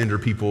also hinder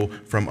people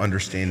from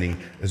understanding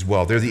as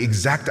well. They're the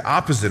exact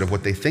opposite of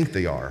what they think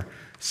they are,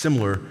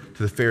 similar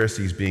to the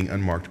Pharisees being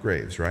unmarked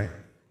graves, right?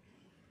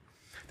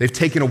 They've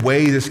taken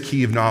away this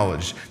key of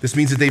knowledge. This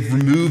means that they've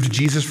removed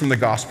Jesus from the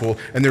gospel,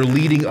 and they're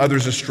leading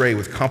others astray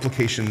with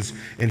complications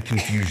and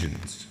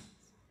confusions.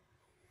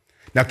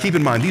 Now keep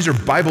in mind, these are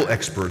Bible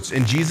experts,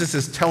 and Jesus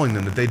is telling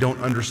them that they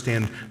don't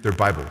understand their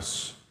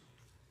Bibles.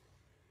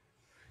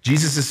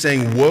 Jesus is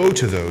saying, woe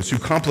to those who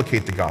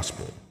complicate the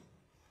gospel.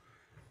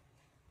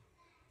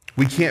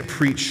 We can't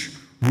preach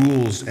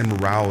rules and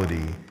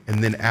morality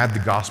and then add the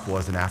gospel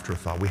as an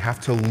afterthought. We have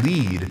to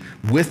lead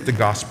with the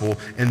gospel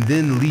and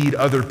then lead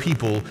other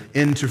people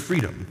into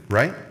freedom,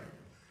 right?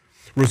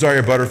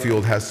 Rosaria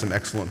Butterfield has some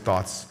excellent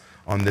thoughts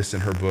on this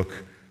in her book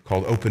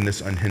called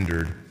Openness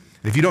Unhindered.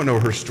 And if you don't know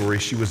her story,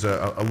 she was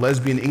a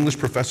lesbian English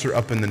professor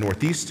up in the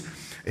Northeast,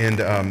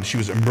 and she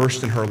was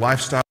immersed in her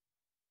lifestyle.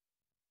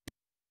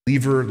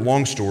 Believer,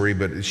 long story,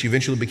 but she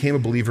eventually became a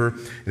believer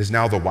and is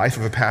now the wife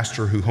of a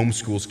pastor who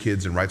homeschools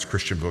kids and writes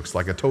Christian books,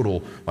 like a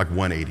total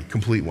 180,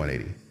 complete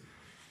 180.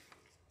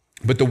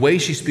 But the way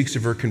she speaks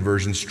of her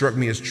conversion struck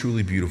me as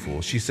truly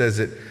beautiful. She says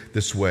it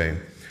this way: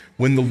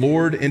 "When the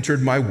Lord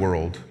entered my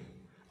world,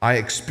 I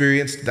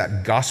experienced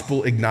that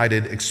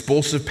gospel-ignited,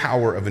 expulsive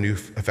power of a new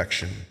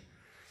affection.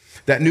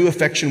 That new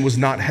affection was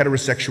not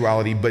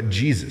heterosexuality, but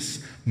Jesus,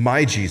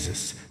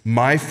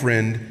 my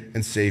friend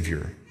and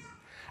Savior.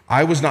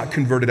 I was not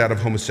converted out of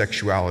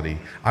homosexuality.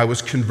 I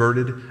was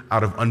converted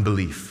out of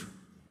unbelief."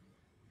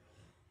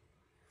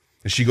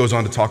 And she goes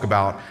on to talk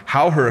about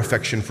how her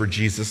affection for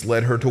Jesus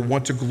led her to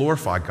want to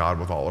glorify God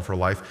with all of her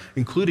life,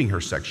 including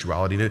her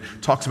sexuality. And it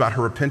talks about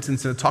her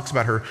repentance, and it talks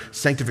about her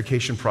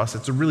sanctification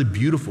process. It's a really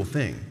beautiful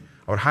thing.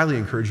 I would highly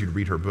encourage you to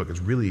read her book. It's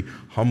really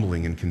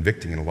humbling and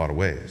convicting in a lot of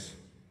ways.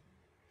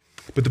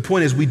 But the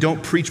point is, we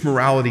don't preach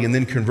morality and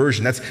then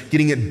conversion. That's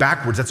getting it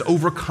backwards. That's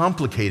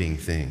overcomplicating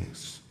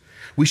things.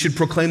 We should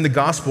proclaim the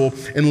gospel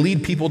and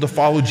lead people to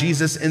follow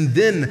Jesus, and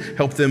then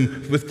help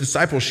them with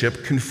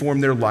discipleship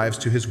conform their lives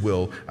to his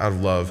will out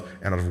of love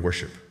and out of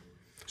worship.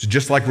 So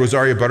just like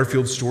Rosaria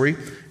Butterfield's story,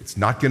 it's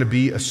not going to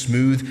be a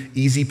smooth,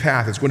 easy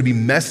path. It's going to be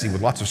messy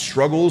with lots of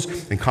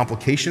struggles and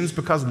complications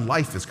because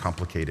life is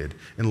complicated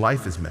and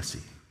life is messy.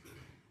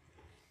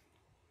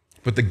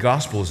 But the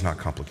gospel is not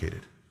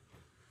complicated.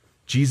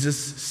 Jesus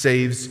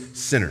saves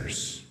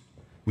sinners.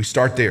 We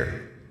start there.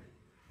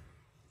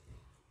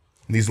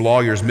 And these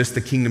lawyers miss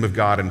the kingdom of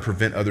God and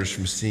prevent others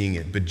from seeing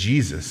it. But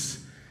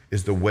Jesus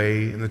is the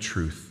way and the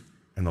truth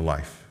and the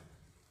life.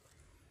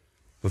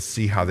 Let's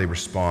see how they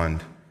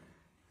respond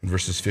in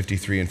verses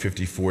 53 and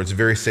 54. It's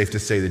very safe to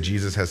say that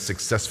Jesus has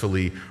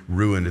successfully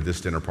ruined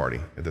this dinner party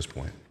at this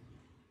point.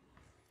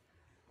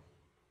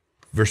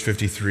 Verse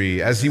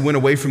 53, as he went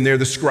away from there,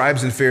 the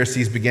scribes and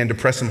Pharisees began to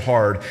press him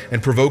hard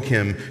and provoke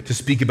him to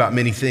speak about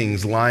many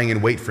things, lying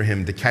in wait for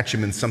him to catch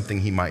him in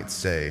something he might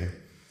say.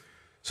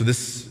 So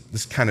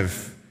this kind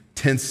of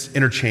tense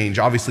interchange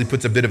obviously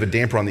puts a bit of a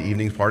damper on the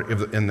evening part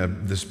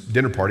this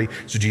dinner party,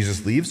 so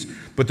Jesus leaves.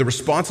 But the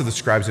response of the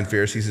scribes and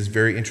Pharisees is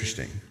very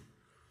interesting.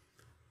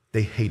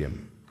 They hate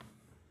him.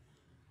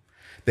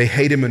 They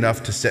hate him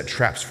enough to set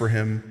traps for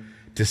him,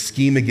 to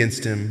scheme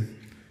against him,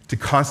 to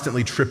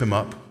constantly trip him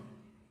up,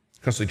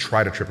 constantly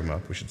try to trip him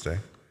up, we should say.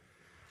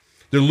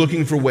 They're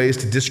looking for ways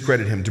to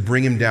discredit him, to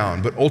bring him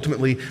down, but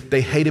ultimately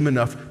they hate him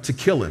enough to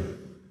kill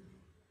him.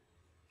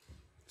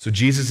 So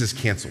Jesus is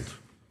canceled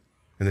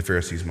in the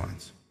Pharisees'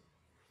 minds.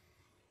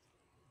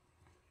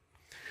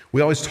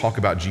 We always talk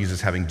about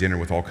Jesus having dinner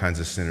with all kinds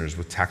of sinners,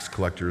 with tax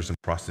collectors and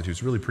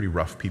prostitutes, really pretty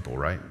rough people,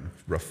 right?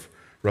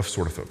 Rough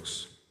sort of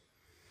folks.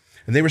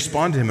 And they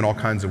respond to him in all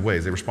kinds of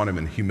ways. They respond to him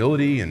in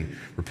humility and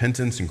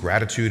repentance and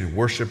gratitude and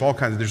worship, all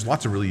kinds of, there's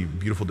lots of really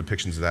beautiful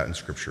depictions of that in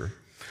Scripture.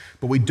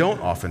 But we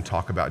don't often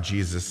talk about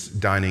Jesus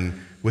dining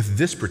with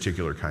this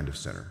particular kind of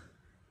sinner,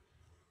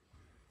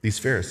 these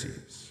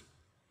Pharisees.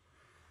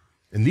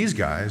 And these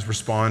guys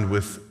respond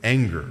with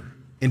anger,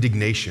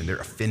 indignation. They're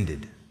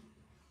offended.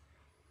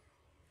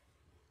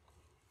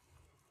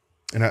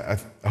 And I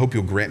hope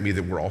you'll grant me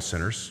that we're all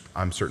sinners.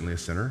 I'm certainly a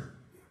sinner.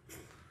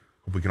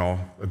 Hope we can all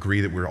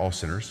agree that we're all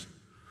sinners.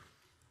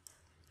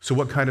 So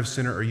what kind of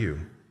sinner are you?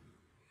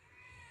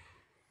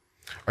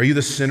 Are you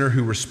the sinner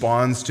who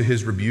responds to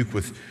his rebuke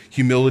with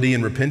humility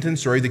and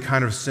repentance, or are you the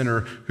kind of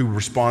sinner who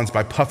responds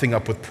by puffing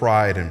up with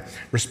pride and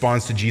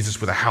responds to Jesus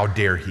with a how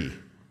dare he?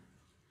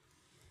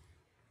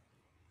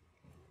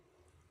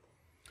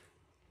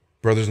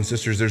 Brothers and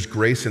sisters, there's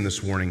grace in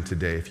this warning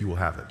today if you will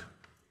have it.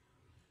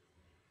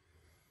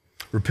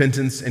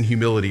 Repentance and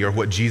humility are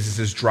what Jesus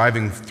is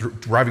driving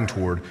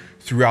toward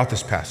throughout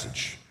this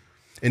passage.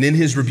 And in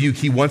his rebuke,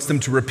 he wants them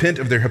to repent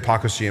of their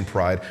hypocrisy and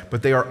pride,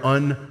 but they are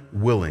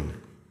unwilling.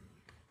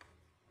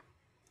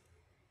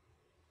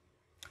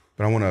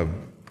 But I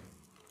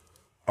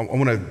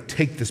want to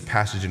take this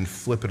passage and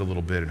flip it a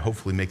little bit and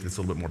hopefully make this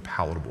a little bit more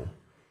palatable.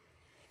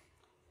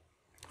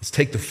 Let's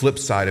take the flip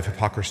side of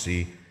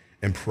hypocrisy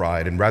and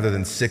pride, and rather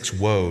than 6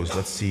 woes,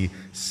 let's see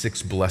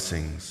 6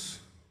 blessings.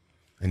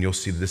 And you'll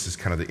see this is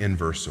kind of the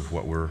inverse of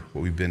what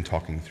we've been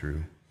talking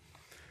through.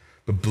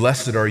 But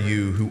blessed are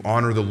you who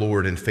honor the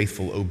Lord in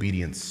faithful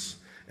obedience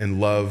and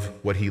love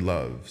what he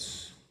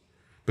loves.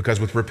 Because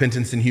with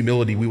repentance and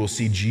humility, we will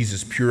see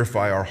Jesus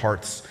purify our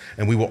hearts,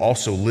 and we will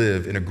also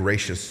live in a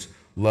gracious,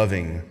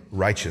 loving,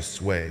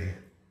 righteous way.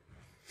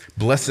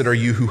 Blessed are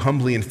you who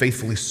humbly and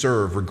faithfully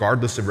serve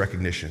regardless of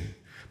recognition.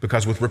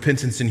 Because with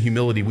repentance and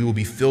humility, we will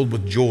be filled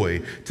with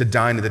joy to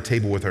dine at the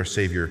table with our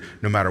Savior,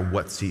 no matter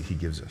what seat he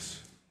gives us.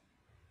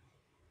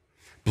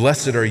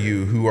 Blessed are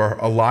you who are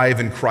alive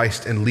in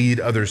Christ and lead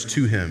others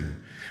to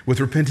him.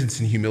 With repentance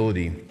and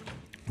humility,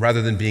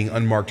 rather than being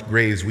unmarked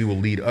graves, we will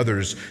lead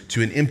others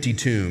to an empty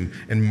tomb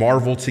and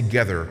marvel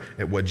together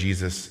at what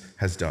Jesus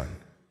has done.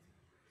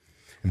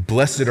 And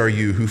blessed are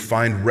you who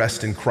find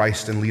rest in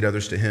Christ and lead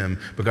others to him,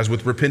 because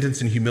with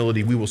repentance and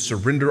humility, we will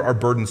surrender our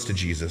burdens to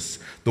Jesus,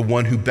 the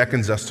one who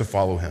beckons us to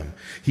follow him.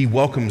 He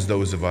welcomes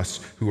those of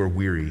us who are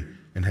weary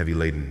and heavy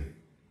laden.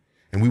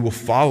 And we will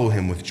follow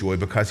him with joy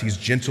because he's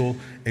gentle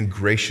and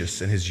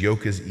gracious, and his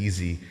yoke is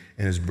easy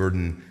and his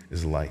burden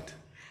is light.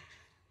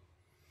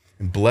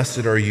 And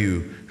blessed are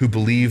you who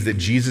believe that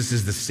Jesus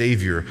is the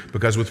Savior,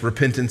 because with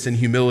repentance and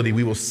humility,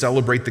 we will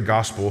celebrate the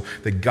gospel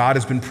that God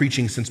has been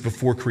preaching since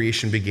before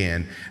creation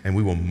began, and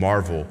we will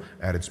marvel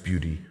at its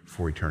beauty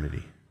for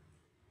eternity.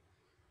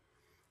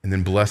 And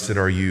then blessed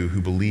are you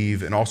who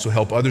believe and also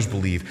help others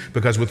believe,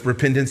 because with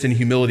repentance and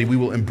humility, we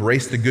will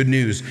embrace the good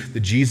news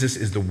that Jesus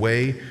is the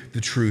way, the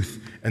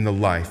truth, and the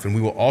life. And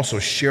we will also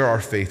share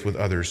our faith with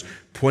others,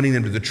 pointing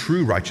them to the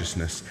true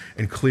righteousness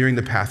and clearing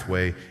the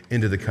pathway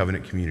into the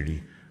covenant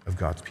community of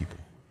God's people.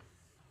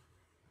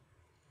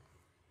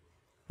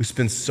 We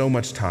spend so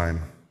much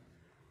time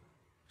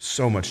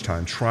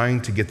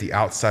trying to get the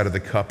outside of the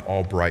cup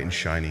all bright and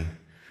shiny,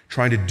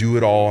 trying to do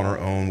it all on our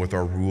own with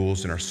our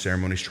rules and our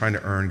ceremonies, trying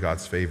to earn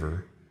God's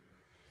favor.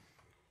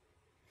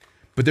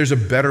 But there's a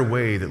better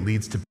way that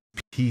leads to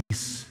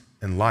peace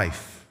and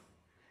life.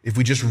 If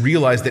we just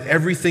realize that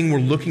everything we're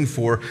looking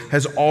for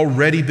has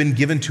already been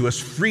given to us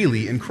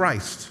freely in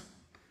Christ.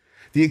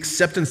 The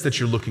acceptance that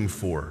you're looking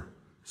for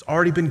has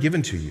already been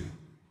given to you.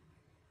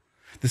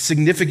 The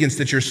significance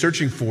that you're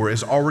searching for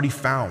is already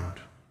found.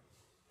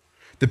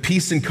 The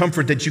peace and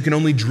comfort that you can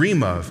only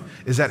dream of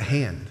is at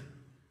hand.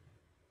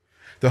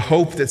 The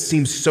hope that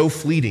seems so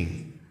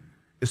fleeting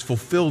is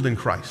fulfilled in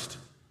Christ.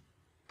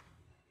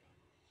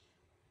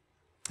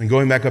 And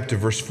going back up to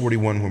verse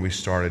 41 where we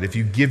started, if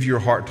you give your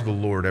heart to the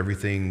Lord,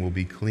 everything will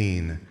be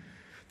clean.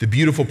 The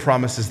beautiful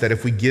promise is that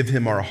if we give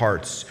him our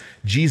hearts,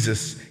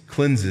 Jesus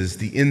cleanses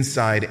the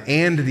inside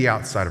and the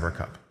outside of our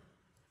cup.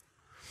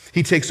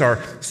 He takes our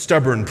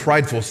stubborn,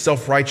 prideful,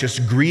 self-righteous,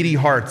 greedy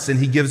hearts, and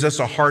he gives us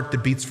a heart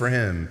that beats for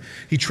him.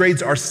 He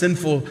trades our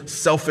sinful,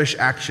 selfish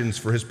actions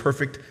for his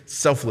perfect,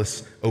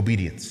 selfless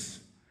obedience.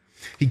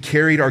 He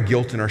carried our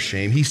guilt and our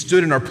shame. He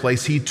stood in our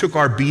place. He took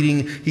our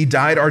beating. He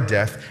died our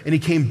death, and he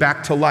came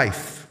back to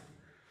life.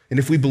 And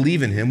if we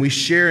believe in him, we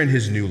share in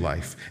his new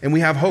life, and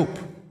we have hope.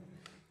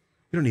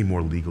 We don't need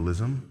more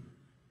legalism.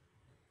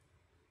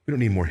 We don't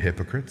need more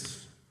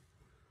hypocrites.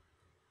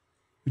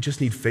 We just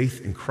need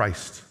faith in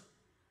Christ.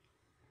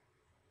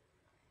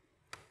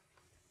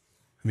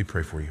 Let me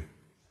pray for you.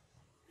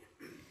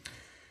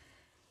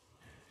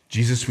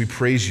 Jesus, we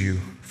praise you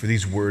for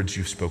these words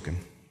you've spoken.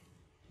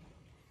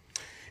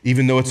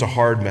 Even though it's a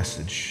hard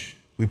message,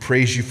 we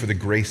praise you for the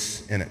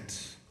grace in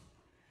it.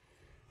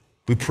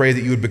 We pray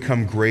that you would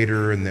become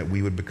greater and that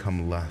we would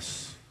become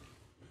less.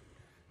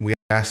 We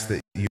ask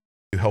that you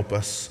help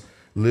us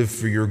live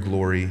for your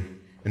glory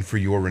and for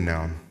your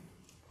renown.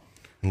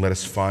 And let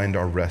us find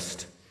our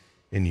rest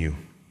in you.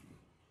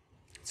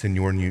 It's in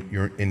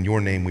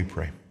your name we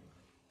pray.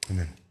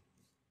 Amen.